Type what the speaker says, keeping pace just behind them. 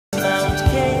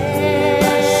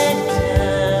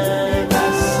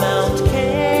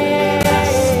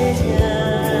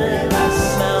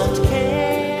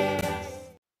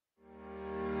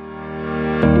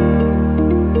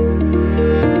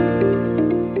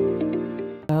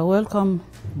Welcome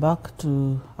back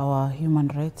to our human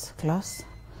rights class.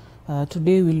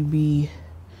 Today we'll be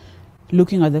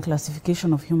looking at the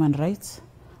classification of human rights.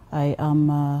 I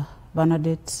am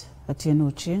Bernadette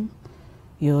Atieno Ocheng,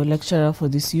 your lecturer for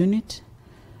this unit.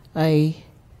 I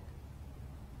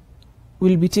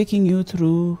will be taking you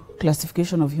through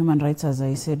classification of human rights, as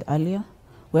I said earlier,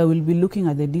 where we'll be looking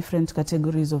at the different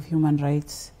categories of human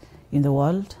rights in the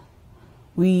world.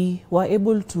 We were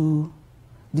able to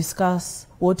discuss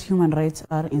what human rights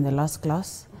are in the last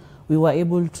class. We were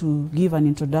able to give an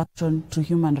introduction to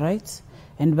human rights,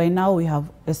 and by now we have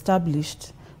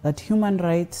established that human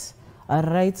rights are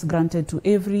rights granted to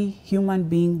every human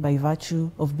being by virtue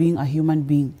of being a human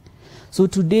being. So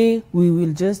today we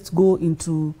will just go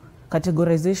into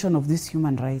categorization of these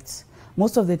human rights.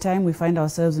 Most of the time we find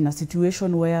ourselves in a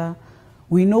situation where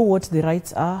we know what the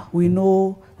rights are. We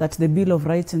know that the Bill of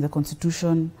Rights in the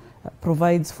Constitution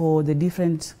provides for the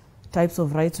different types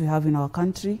of rights we have in our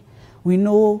country. We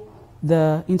know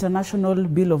the International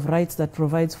Bill of Rights that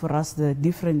provides for us the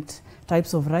different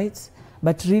types of rights,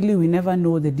 but really we never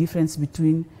know the difference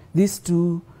between these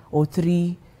two or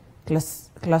three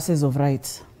classes of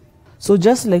rights. So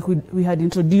just like we had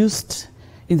introduced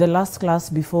in the last class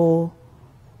before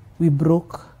we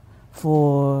broke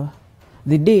for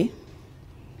the day,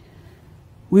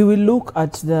 we will look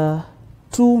at the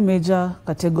two major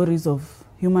categories of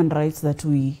human rights that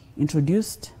we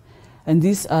introduced, and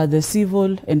these are the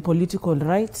civil and political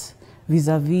rights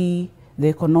vis-a-vis the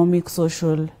economic,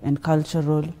 social, and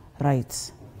cultural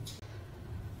rights.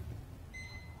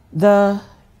 The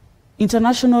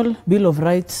International Bill of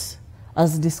Rights,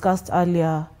 as discussed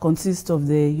earlier, consists of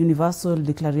the Universal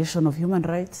Declaration of Human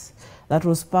Rights that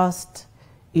was passed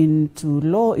into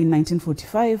law in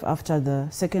 1945 after the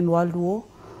Second World War,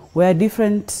 where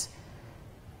different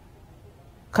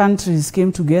countries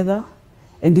came together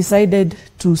and decided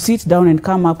to sit down and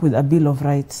come up with a Bill of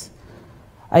Rights.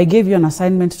 I gave you an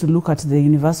assignment to look at the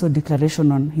Universal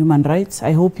Declaration on Human Rights.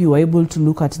 I hope you were able to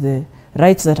look at the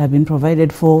rights that have been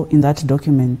provided for in that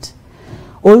document.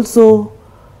 Also,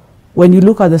 when you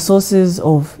look at the sources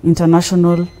of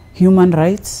international human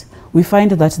rights, we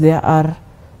find that there are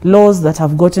laws that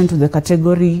have gotten to the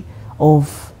category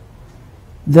of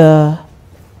the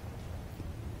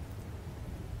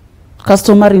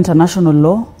customary international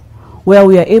law, where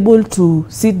we are able to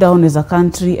sit down as a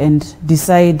country and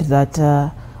decide that,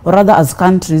 or rather as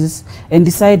countries, and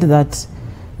decide that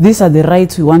these are the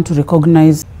rights we want to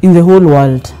recognize in the whole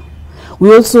world.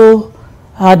 We also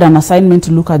had an assignment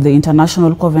to look at the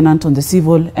International Covenant on the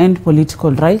Civil and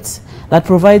Political Rights that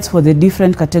provides for the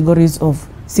different categories of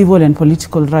civil and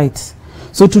political rights.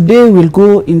 So today we'll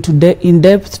go into in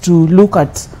depth to look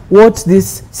at what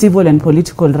these civil and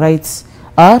political rights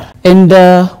are, and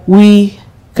we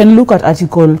can look at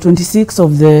Article 26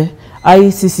 of the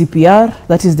ICCPR,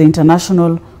 that is the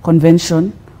International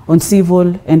Convention on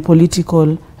Civil and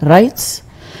Political Rights,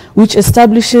 which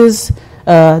establishes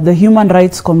the Human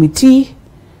Rights Committee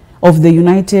of the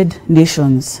United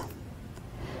Nations.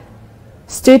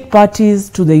 State parties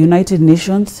to the United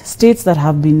Nations, states that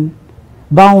have been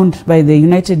bound by the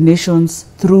United Nations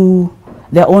through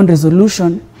their own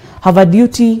resolution, have a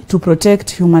duty to protect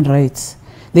human rights.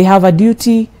 They have a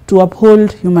duty to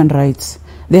uphold human rights.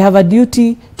 They have a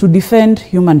duty to defend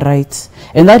human rights.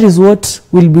 And that is what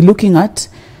we'll be looking at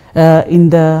in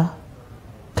the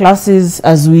classes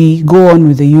as we go on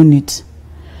with the unit.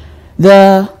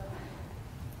 The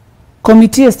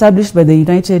committee established by the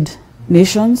United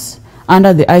Nations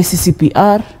under the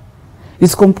ICCPR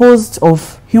is composed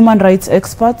of human rights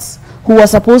experts who are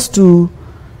supposed to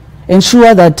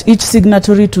ensure that each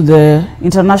signatory to the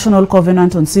International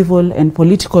Covenant on Civil and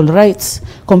Political Rights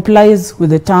complies with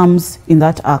the terms in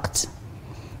that act.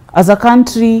 As a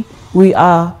country, we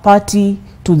are party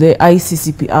to the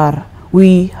ICCPR.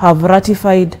 We have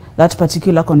ratified that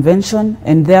particular convention,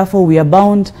 and therefore we are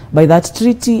bound by that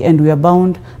treaty, and we are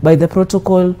bound by the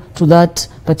protocol to that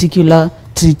particular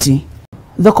treaty.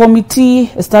 The committee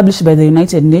established by the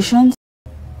United Nations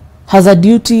has a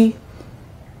duty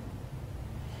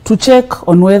to check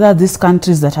on whether these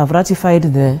countries that have ratified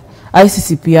the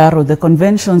ICCPR or the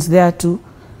conventions thereto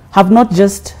have not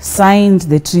just signed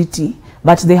the treaty,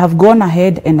 but they have gone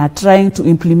ahead and are trying to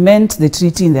implement the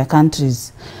treaty in their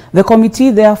countries. The committee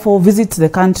therefore visits the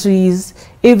countries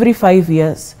every 5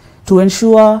 years to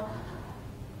ensure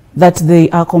that they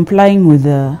are complying with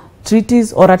the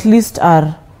treaties, or at least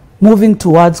are moving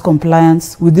towards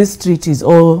compliance with these treaties,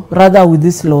 or rather with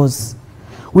these laws.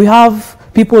 We have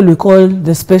people we call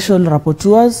the special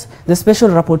rapporteurs. The special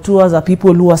rapporteurs are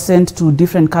people who are sent to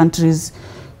different countries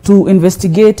to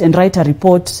investigate and write a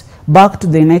report back to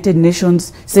the United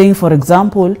Nations, saying, for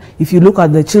example, if you look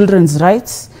at the children's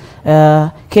rights,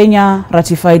 Kenya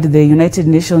ratified the United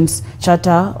Nations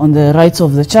Charter on the Rights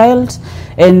of the Child.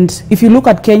 And if you look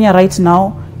at Kenya right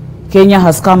now, Kenya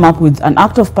has come up with an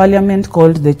act of parliament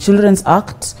called the Children's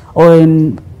Act, or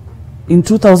in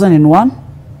 2001.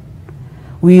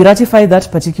 We ratified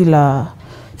that particular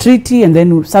treaty, and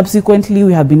then subsequently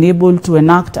we have been able to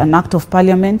enact an act of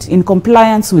parliament in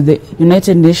compliance with the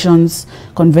United Nations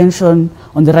Convention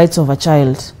on the Rights of a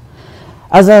Child.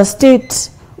 As a state,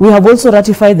 we have also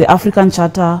ratified the African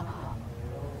Charter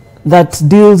that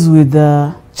deals with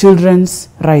children's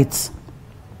rights.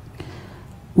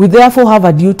 We therefore have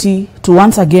a duty to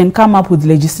once again come up with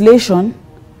legislation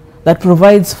that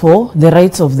provides for the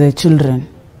rights of the children.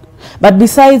 But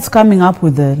besides coming up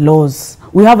with the laws,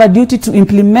 we have a duty to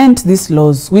implement these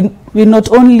laws. We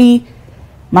not only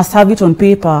must have it on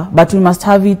paper, but we must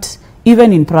have it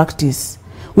even in practice,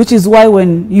 which is why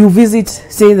when you visit,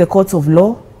 say, the courts of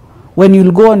law, when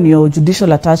you'll go on your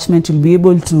judicial attachment, you'll be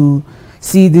able to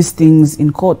see these things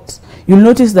in court. You'll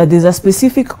notice that there's a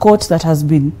specific court that has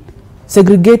been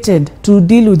segregated to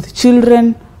deal with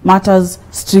children matters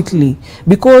strictly,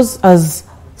 because as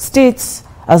states,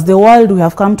 as the world, we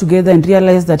have come together and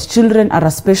realized that children are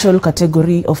a special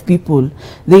category of people.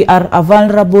 They are a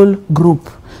vulnerable group,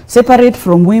 separate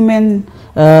from women,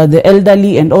 the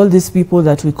elderly, and all these people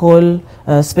that we call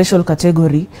special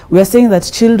category. We are saying that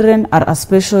children are a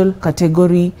special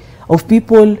category of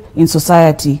people in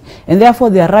society, and therefore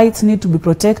their rights need to be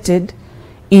protected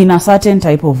in a certain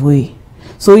type of way.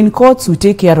 So in courts, we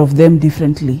take care of them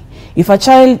differently. If a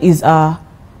child is an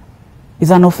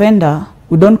offender,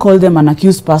 we don't call them an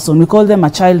accused person, we call them a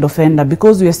child offender,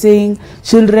 because we are saying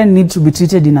children need to be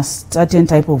treated in a certain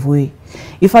type of way.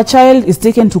 If a child is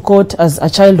taken to court as a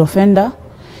child offender,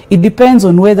 it depends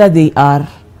on whether they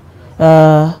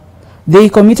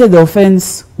committed the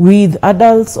offense with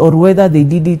adults or whether they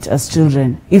did it as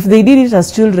children. If they did it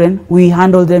as children, we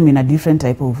handle them in a different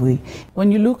type of way.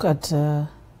 When you look at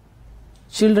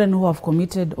children who have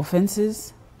committed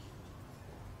offenses,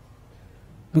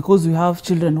 because we have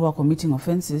children who are committing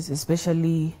offenses,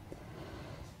 especially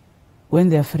when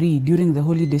they are free during the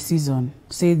holiday season,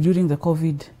 say during the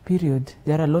COVID period,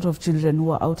 there are a lot of children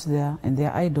who are out there and they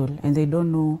are idle and they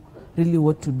don't know really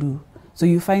what to do. So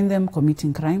you find them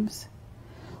committing crimes.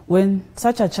 When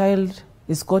such a child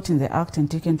is caught in the act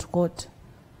and taken to court,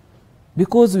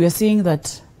 because we are seeing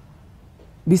that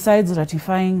besides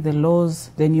ratifying the laws,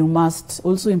 then you must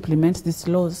also implement these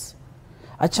laws.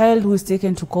 A child who is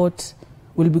taken to court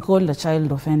will be called a child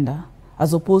offender,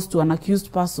 as opposed to an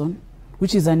accused person,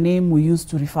 which is a name we use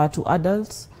to refer to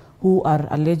adults who are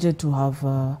alleged to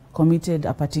have committed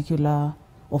a particular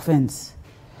offense.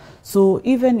 So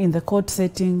even in the court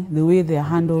setting, the way they are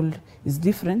handled is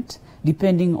different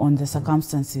depending on the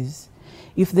circumstances.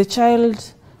 If the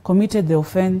child committed the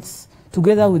offense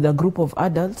together with a group of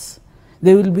adults,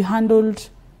 they will be handled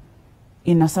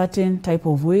in a certain type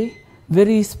of way,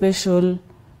 very special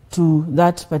to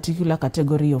that particular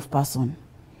category of person.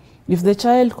 If the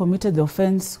child committed the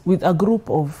offense with a group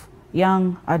of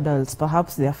young adults,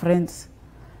 perhaps their friends,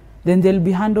 then they'll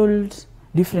be handled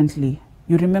differently.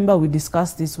 You remember we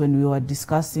discussed this when we were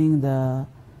discussing the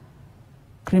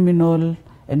criminal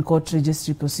and court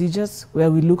registry procedures, where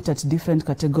we looked at different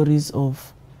categories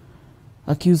of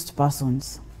accused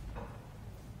persons.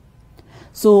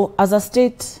 So as a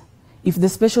state, if the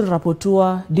special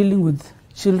rapporteur dealing with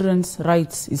children's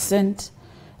rights is sent,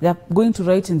 they are going to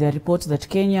write in their report that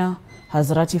Kenya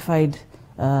has ratified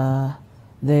the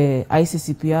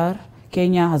ICCPR,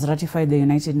 Kenya has ratified the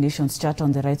United Nations Charter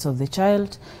on the Rights of the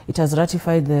Child, it has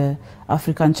ratified the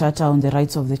African Charter on the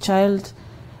Rights of the Child,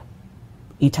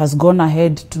 it has gone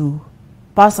ahead to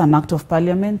pass an act of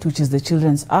parliament, which is the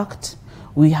Children's Act.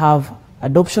 We have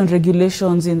adoption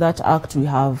regulations in that act, we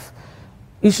have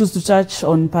issues to touch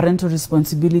on parental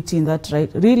responsibility in that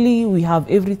right. Really, we have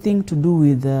everything to do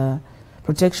with the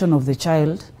protection of the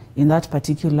child in that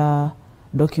particular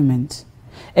document.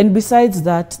 And besides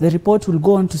that, the report will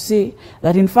go on to say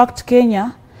that in fact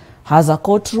Kenya has a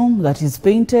courtroom that is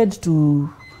painted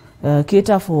to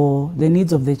cater for the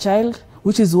needs of the child,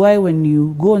 which is why when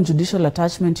you go on judicial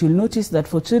attachment, you'll notice that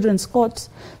for children's courts,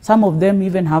 some of them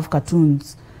even have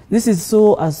cartoons. This is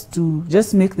so as to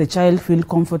just make the child feel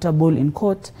comfortable in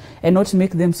court and not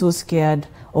make them so scared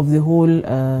of the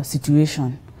whole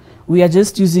situation. We are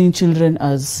just using children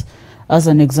as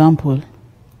an example.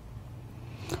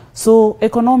 So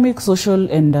economic, social,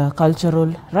 and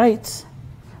cultural rights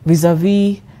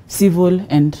vis-a-vis civil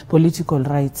and political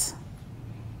rights.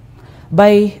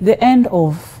 By the end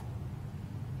of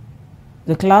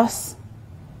the class,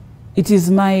 It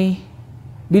is my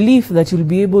belief that you'll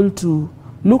be able to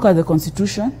look at the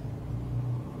Constitution,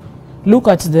 look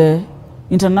at the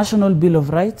International Bill of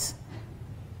Rights,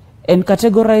 and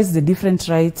categorize the different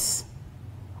rights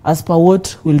as per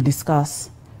what we'll discuss.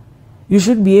 You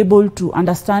should be able to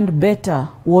understand better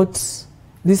what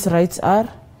these rights are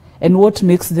and what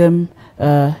makes them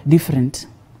different.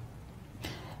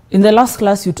 In the last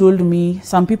class, you told me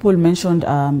some people mentioned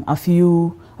a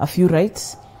few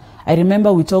rights. I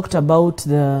remember we talked about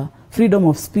the freedom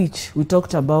of speech. We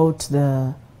talked about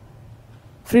the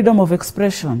freedom of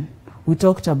expression. We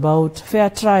talked about fair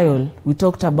trial. We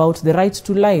talked about the right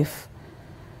to life,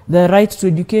 the right to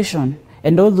education,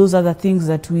 and all those other things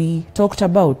that we talked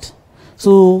about.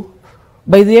 So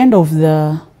by the end of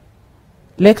the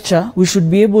lecture, we should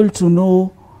be able to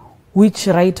know which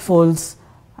right falls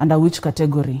under which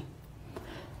category.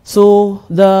 So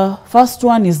the first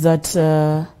one is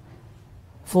that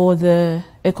for the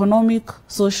economic,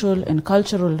 social, and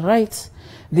cultural rights,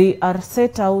 they are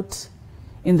set out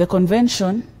in the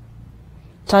convention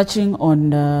touching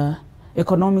on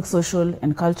economic, social,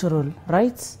 and cultural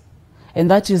rights,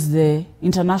 and that is the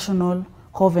International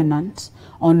Covenant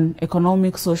on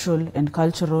Economic, Social, and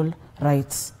Cultural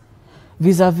Rights,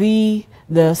 vis-a-vis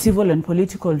the civil and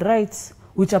political rights,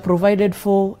 which are provided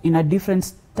for in a different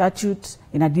statute,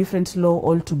 in a different law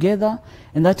altogether,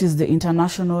 and that is the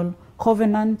International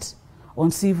Covenant on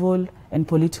Civil and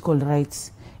Political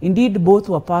Rights. Indeed, both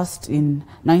were passed in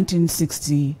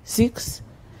 1966.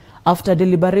 After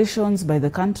deliberations by the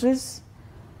countries,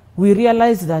 we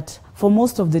realized that for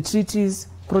most of the treaties,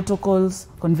 protocols,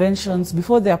 conventions,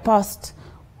 before they are passed,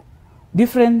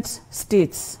 different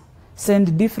states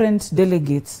send different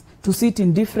delegates to sit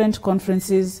in different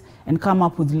conferences and come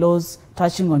up with laws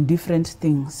touching on different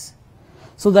things.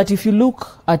 So that if you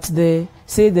look at the,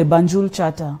 say, the Banjul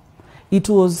Charter, it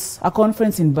was a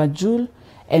conference in Banjul,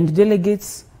 and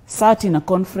delegates sat in a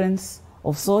conference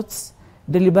of sorts,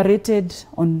 deliberated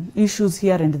on issues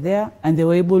here and there, and they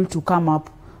were able to come up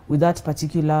with that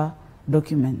particular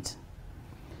document.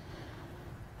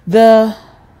 The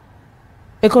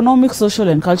economic, social,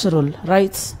 and cultural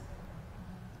rights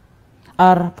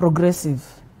are progressive,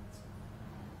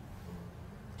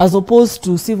 as opposed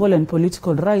to civil and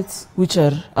political rights, which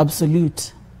are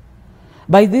absolute.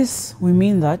 By this, we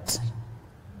mean that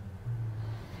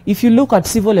if you look at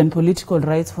civil and political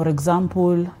rights, for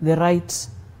example, the right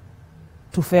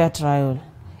to fair trial,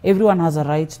 everyone has a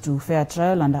right to fair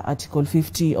trial under Article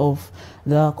 50 of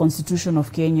the Constitution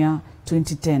of Kenya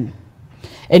 2010.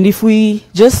 And if we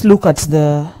just look at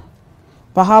the,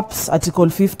 perhaps Article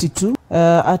 52,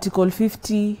 Article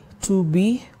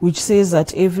 52B, which says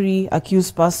that every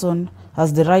accused person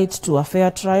has the right to a fair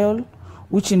trial,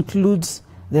 which includes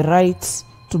the right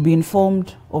to be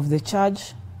informed of the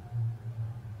charge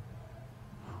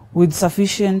with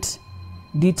sufficient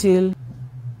detail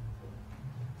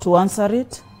to answer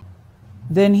it.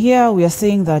 Then here we are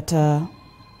saying that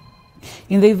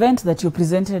in the event that you're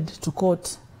presented to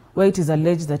court where it is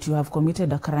alleged that you have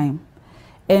committed a crime,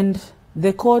 and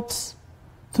the court,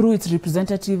 through its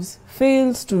representatives,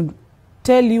 fails to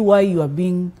tell you why you are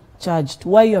being charged,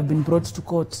 why you have been brought to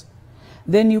court,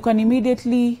 then you can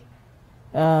immediately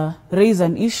raise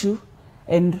an issue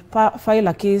and file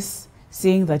a case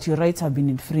saying that your rights have been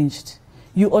infringed.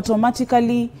 You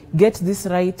automatically get this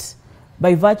right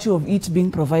by virtue of it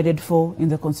being provided for in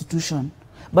the Constitution.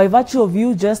 By virtue of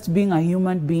you just being a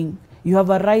human being, you have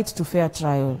a right to fair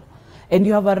trial, and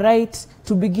you have a right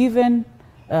to be given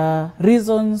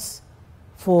reasons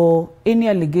for any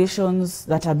allegations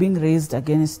that are being raised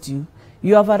against you.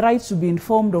 You have a right to be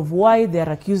informed of why they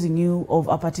are accusing you of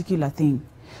a particular thing,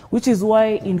 which is why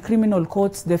in criminal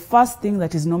courts, the first thing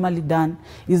that is normally done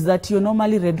is that you're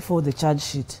normally read for the charge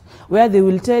sheet, where they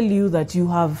will tell you that you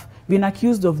have been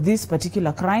accused of this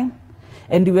particular crime,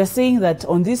 and you were saying that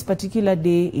on this particular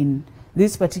day in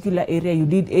this particular area you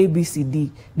did A, B, C, D.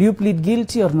 Do you plead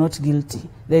guilty or not guilty?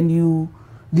 Then you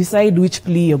decide which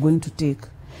plea you're going to take.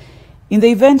 In the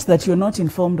event that you're not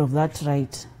informed of that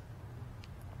right,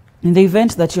 in the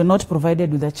event that you're not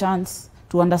provided with a chance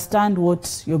to understand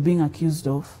what you're being accused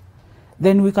of,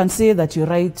 then we can say that your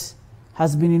right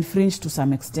has been infringed to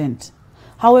some extent.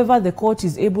 However, the court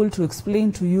is able to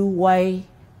explain to you why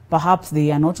perhaps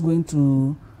they are not going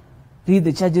to read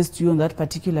the charges to you on that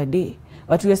particular day.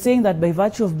 But we are saying that by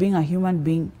virtue of being a human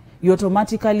being, you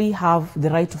automatically have the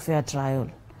right to fair trial.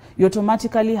 You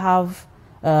automatically have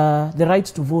the right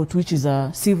to vote, which is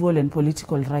a civil and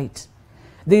political right.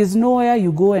 There is nowhere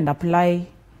you go and apply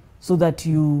so that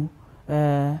you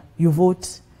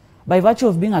vote. By virtue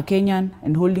of being a Kenyan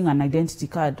and holding an identity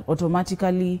card,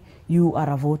 automatically you are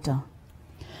a voter.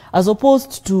 as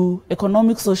opposed to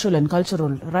economic, social, and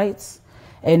cultural rights.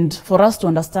 And for us to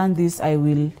understand this, I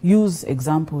will use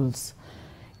examples.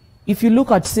 If you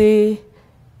look at, say,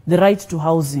 the right to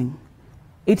housing,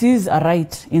 it is a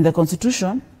right in the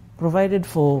Constitution provided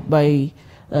for by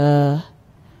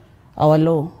our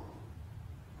law.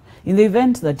 In the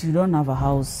event that you don't have a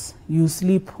house, you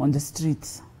sleep on the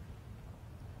streets,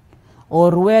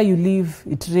 or where you live,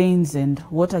 it rains and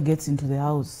water gets into the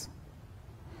house.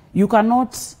 You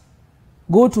cannot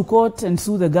go to court and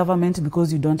sue the government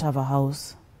because you don't have a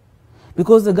house.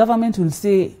 Because the government will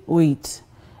say, wait,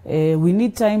 we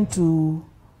need time to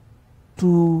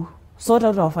sort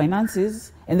out our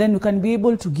finances, and then we can be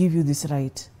able to give you this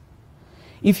right.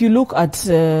 If you look at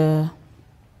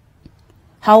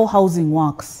how housing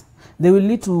works, they will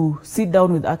need to sit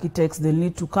down with architects, they'll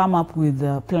need to come up with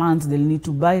plans, they'll need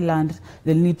to buy land,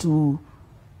 they'll need to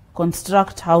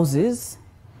construct houses,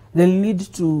 they'll need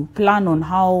to plan on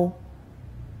how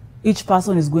each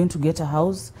person is going to get a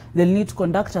house, they'll need to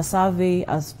conduct a survey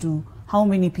as to how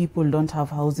many people don't have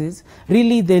houses.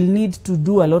 Really, they'll need to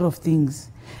do a lot of things.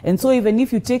 And so even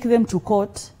if you take them to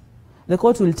court, the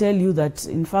court will tell you that,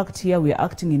 in fact, here we are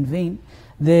acting in vain.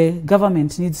 The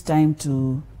government needs time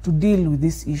to deal with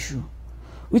this issue,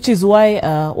 which is why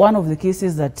one of the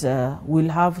cases that we'll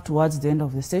have towards the end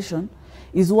of the session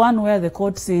is one where the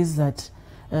court says that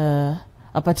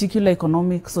a particular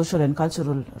economic, social, and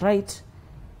cultural right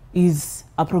is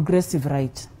a progressive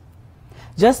right.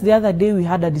 Just the other day, we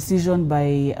had a decision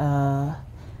by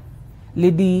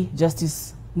Lady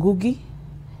Justice Ngugi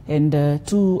and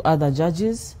 2 other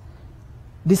judges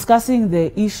discussing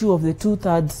the issue of the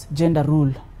 2/3 gender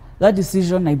rule. That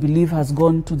decision, I believe, has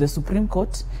gone to the Supreme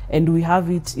Court, and we have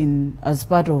it in as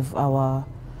part of our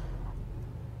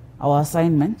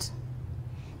assignment,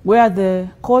 where the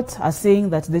courts are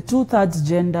saying that the 2/3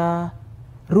 gender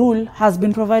rule has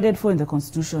been provided for in the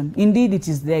Constitution. Indeed, it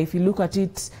is there. If you look at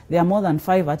it, there are more than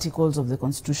 5 articles of the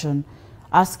Constitution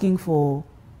asking for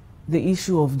the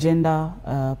issue of gender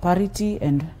parity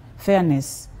and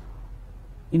fairness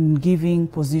in giving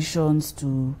positions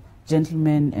to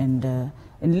gentlemen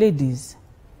and ladies.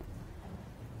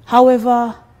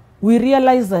 However, we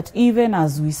realize that even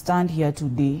as we stand here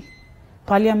today,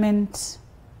 Parliament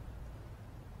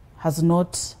has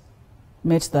not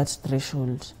met that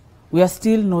threshold. We are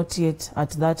still not yet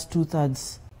at that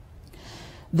 2/3.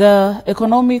 The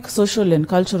economic, social, and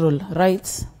cultural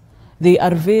rights, they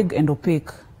are vague and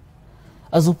opaque,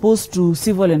 as opposed to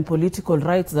civil and political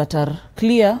rights that are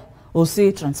clear or,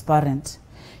 say, transparent.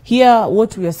 Here,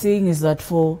 what we are saying is that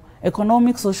for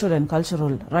economic, social, and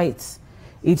cultural rights,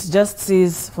 it just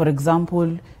says, for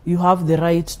example, you have the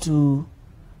right to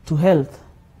health.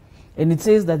 And it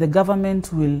says that the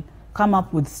government will come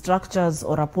up with structures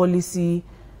or a policy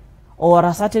or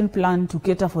a certain plan to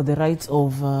cater for the rights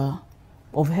of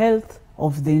health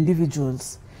of the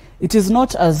individuals. It is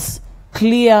not as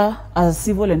clear as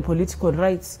civil and political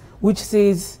rights, which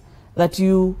says that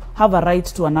you have a right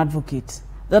to an advocate.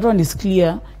 That one is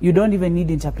clear. You don't even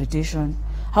need interpretation.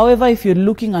 However, if you're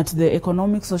looking at the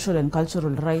economic, social, and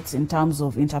cultural rights in terms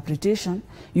of interpretation,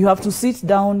 you have to sit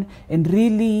down and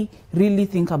really, really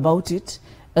think about it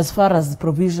as far as the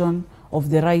provision of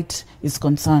the right is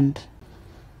concerned.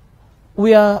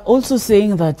 We are also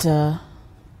saying that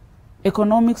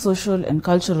economic, social, and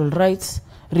cultural rights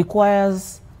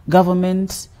requires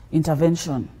government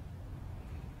intervention.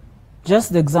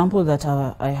 Just the example that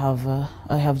I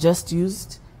have just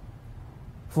used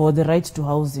for the right to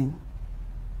housing.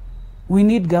 We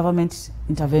need government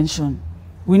intervention.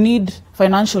 We need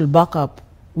financial backup,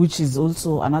 which is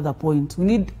also another point. We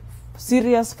need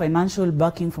serious financial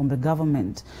backing from the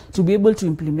government to be able to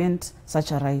implement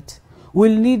such a right.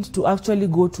 We'll need to actually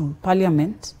go to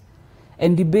Parliament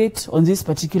and debate on this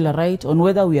particular right, on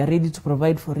whether we are ready to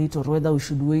provide for it or whether we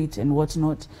should wait and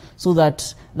whatnot, so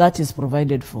that that is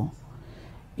provided for.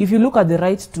 If you look at the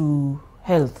right to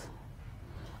health,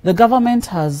 the government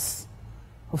has,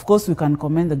 of course, we can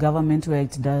commend the government where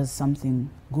it does something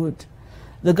good.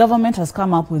 The government has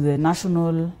come up with the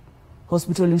National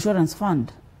Hospital Insurance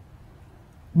Fund.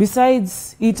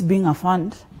 Besides it being a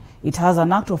fund, it has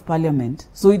an act of parliament.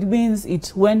 So it means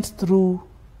it went through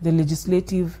the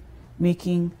legislative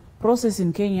making process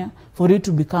in Kenya for it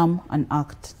to become an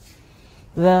act.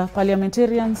 The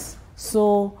parliamentarians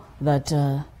saw that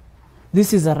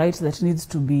this is a right that needs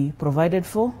to be provided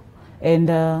for,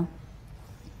 and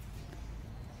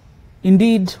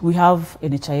indeed we have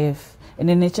NHIF, and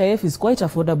NHIF is quite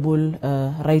affordable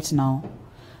right now.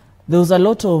 There was a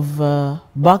lot of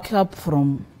backup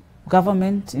from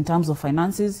government in terms of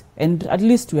finances, and at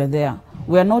least we are there.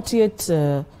 We are not yet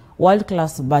world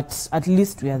class, but at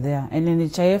least we are there. And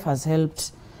NHIF has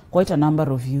helped quite a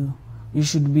number of you. You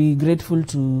should be grateful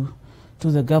to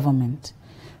the government.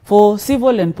 For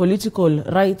civil and political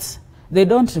rights, they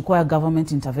don't require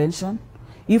government intervention.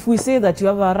 If we say that you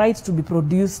have a right to be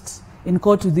produced in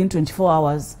court within 24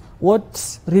 hours,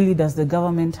 what really does the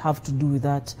government have to do with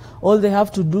that? All they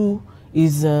have to do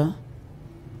is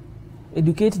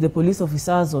educate the police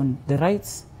officers on the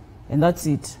rights, and that's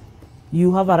it.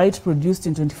 You have a right produced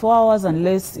in 24 hours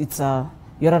unless it's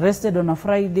you're arrested on a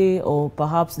Friday or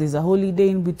perhaps there's a holiday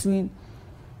in between.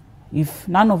 If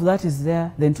none of that is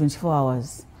there, then 24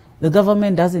 hours. The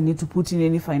government doesn't need to put in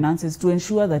any finances to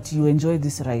ensure that you enjoy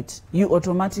this right. You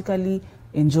automatically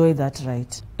enjoy that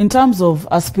right. In terms of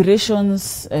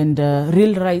aspirations and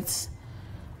real rights,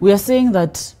 we are saying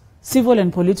that civil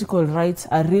and political rights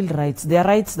are real rights. They are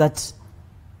rights that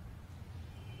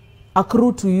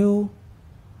accrue to you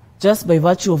just by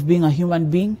virtue of being a human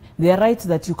being. They are rights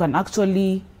that you can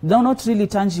actually, they're not really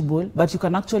tangible, but you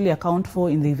can actually account for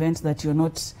in the event that you're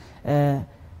not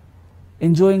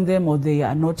enjoying them or they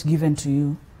are not given to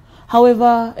you.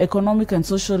 However, economic,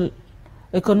 social,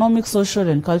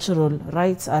 and cultural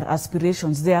rights are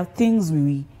aspirations. They are things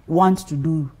we want to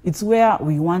do. It's where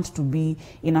we want to be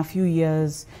in a few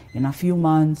years, in a few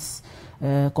months,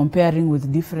 comparing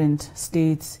with different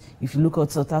states. If you look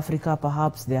at South Africa,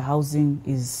 perhaps their housing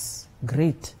is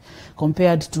great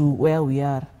compared to where we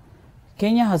are.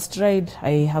 Kenya has tried.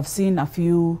 I have seen a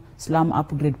few slum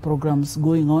upgrade programs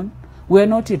going on. We're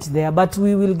not yet there, but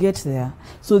we will get there.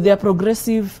 So they are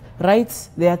progressive rights.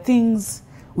 They are things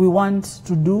we want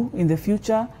to do in the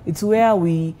future. It's where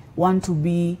we want to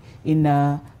be in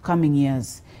coming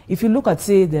years. If you look at,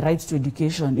 say, the right to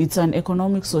education, it's an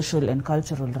economic, social, and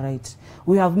cultural right.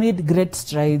 We have made great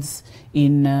strides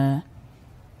in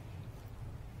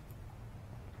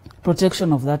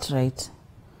protection of that right.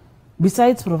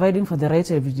 Besides providing for the right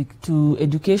to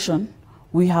education,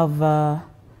 we have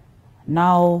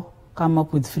now come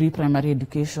up with free primary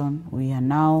education. We are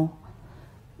now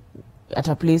at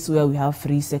a place where we have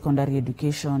free secondary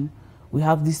education. We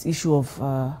have this issue of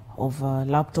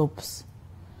laptops.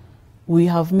 We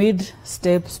have made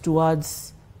steps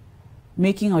towards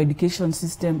making our education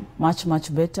system much,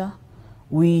 much better.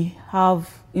 We have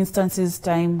instances,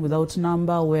 time without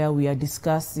number, where we are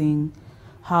discussing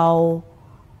how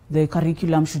the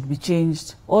curriculum should be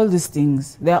changed. All these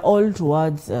things, they are all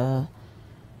towards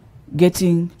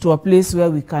getting to a place where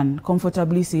we can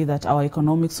comfortably say that our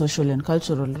economic, social, and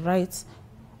cultural rights,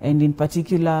 and in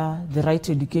particular the right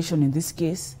to education in this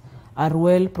case, are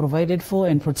well provided for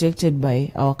and protected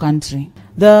by our country.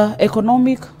 The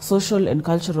economic, social, and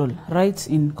cultural rights,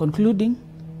 in concluding,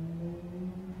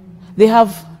 they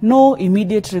have no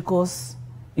immediate recourse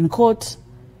in court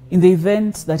in the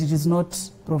event that it is not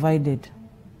provided.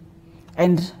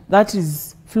 And that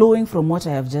is flowing from what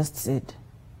I have just said.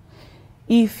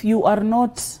 If you are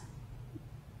not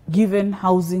given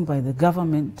housing by the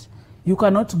government, you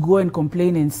cannot go and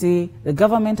complain and say, the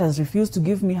government has refused to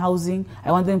give me housing,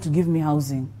 I want them to give me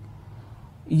housing.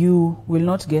 You will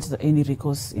not get any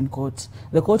recourse in court.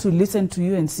 The court will listen to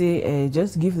you and say,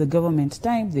 just give the government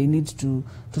time, they need to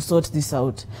sort this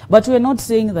out. But we're not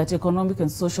saying that economic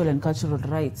and social and cultural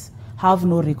rights have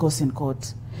no recourse in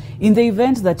court. In the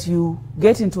event that you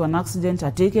get into an accident,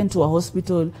 are taken to a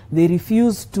hospital, they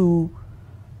refuse to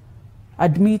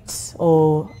admit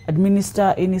or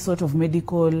administer any sort of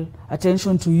medical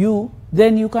attention to you,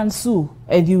 then you can sue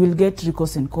and you will get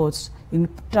recourse in court in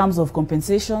terms of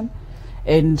compensation.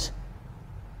 And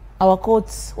our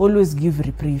courts always give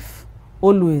reprieve,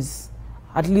 always.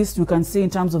 At least we can say in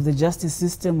terms of the justice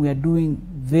system, we are doing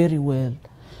very well.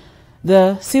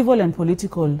 The civil and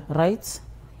political rights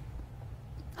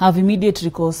have immediate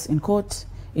recourse in court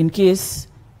in case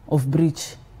of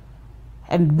breach.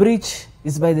 And breach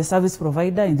is by the service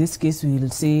provider. In this case, we will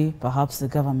say perhaps the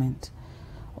government.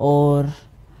 Or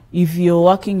if you're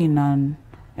working in an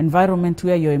environment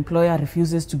where your employer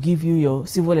refuses to give you your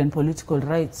civil and political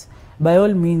rights, by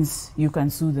all means, you can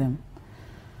sue them.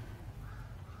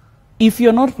 If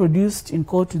you're not produced in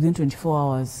court within 24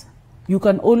 hours, you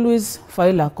can always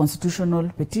file a constitutional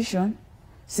petition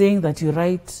saying that your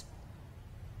right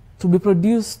to be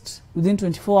produced within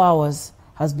 24 hours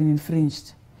has been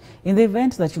infringed. In the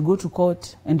event that you go to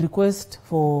court and request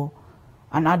for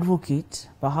an advocate,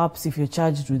 perhaps if you're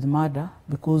charged with murder,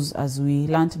 because as we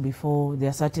learned before, there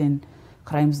are certain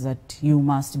crimes that you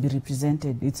must be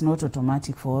represented. It's not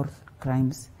automatic for all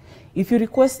crimes. If you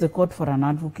request the court for an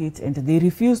advocate and they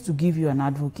refuse to give you an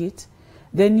advocate,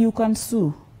 then you can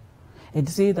sue and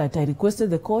say that I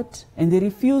requested the court and they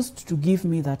refused to give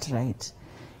me that right.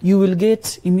 You will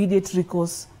get immediate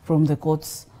recourse from the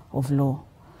courts of law.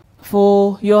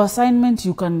 For your assignment,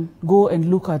 you can go and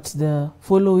look at the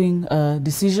following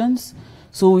decisions.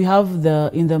 So we have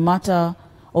in the matter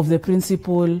of the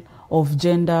principle of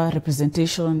gender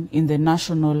representation in the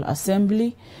National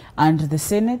Assembly and the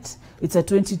Senate. It's a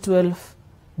 2012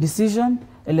 decision,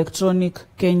 Electronic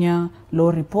Kenya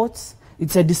Law Reports.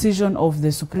 It's a decision of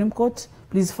the Supreme Court.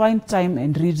 Please find time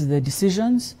and read the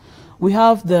decisions. We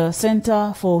have the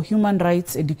Center for Human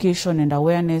Rights Education and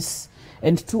Awareness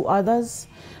and 2 others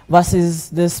versus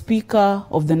the Speaker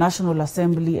of the National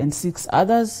Assembly and 6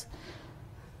 others.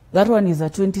 That one is a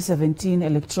 2017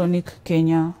 Electronic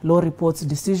Kenya Law Reports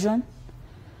decision.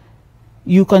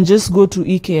 You can just go to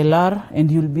EKLR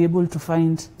and you'll be able to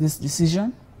find this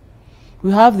decision.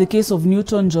 We have the case of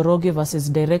Newton Njoroge versus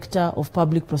Director of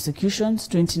Public Prosecutions,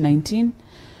 2019,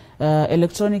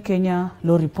 Electronic Kenya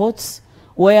Law Reports,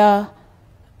 where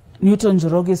Newton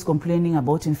Njoroge is complaining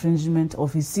about infringement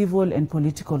of his civil and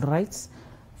political rights.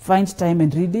 Find time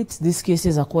and read it. These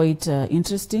cases are quite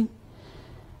interesting.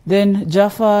 Then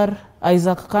Jafar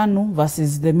Isaac Kanu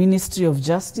versus the Ministry of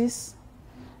Justice,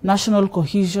 National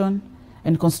Cohesion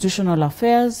and Constitutional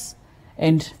Affairs,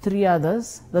 and 3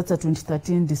 others. That's a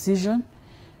 2013 decision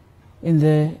in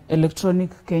the Electronic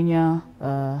Kenya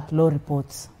Law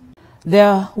Reports.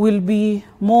 There will be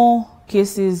more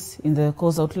cases in the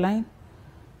cause outline.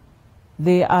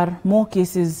 There are more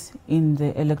cases in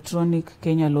the Electronic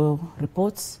Kenya Law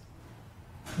Reports.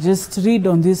 Just read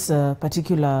on this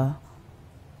particular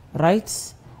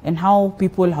rights and how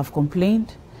people have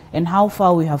complained and how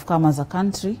far we have come as a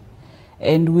country,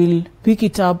 and we'll pick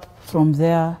it up from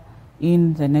there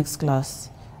in the next class.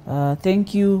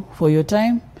 Thank you for your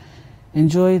time.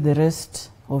 Enjoy the rest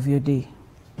of your day.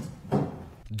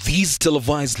 These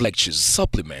televised lectures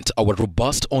supplement our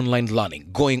robust online learning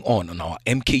going on our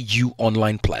MKU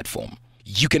online platform.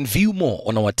 You can view more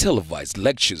on our televised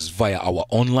lectures via our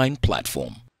online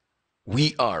platform.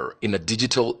 We are in a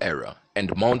digital era,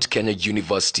 and Mount Kenya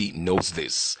University knows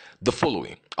this. The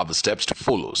following are the steps to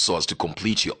follow so as to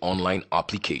complete your online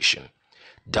application.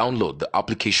 Download the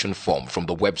application form from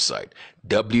the website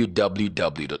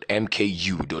www.mku.ac.ke.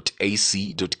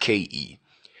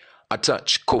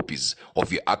 Attach copies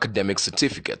of your academic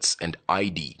certificates and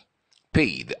ID.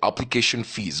 Pay the application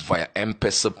fees via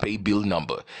M-Pesa pay bill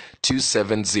number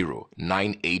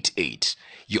 270988.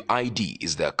 Your ID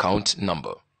is the account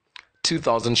number.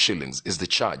 2,000 shillings is the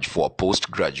charge for a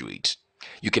postgraduate.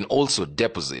 You can also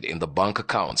deposit in the bank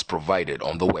accounts provided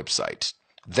on the website.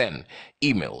 Then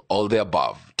email all the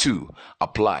above to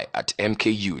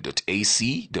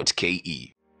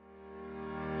apply@mku.ac.ke.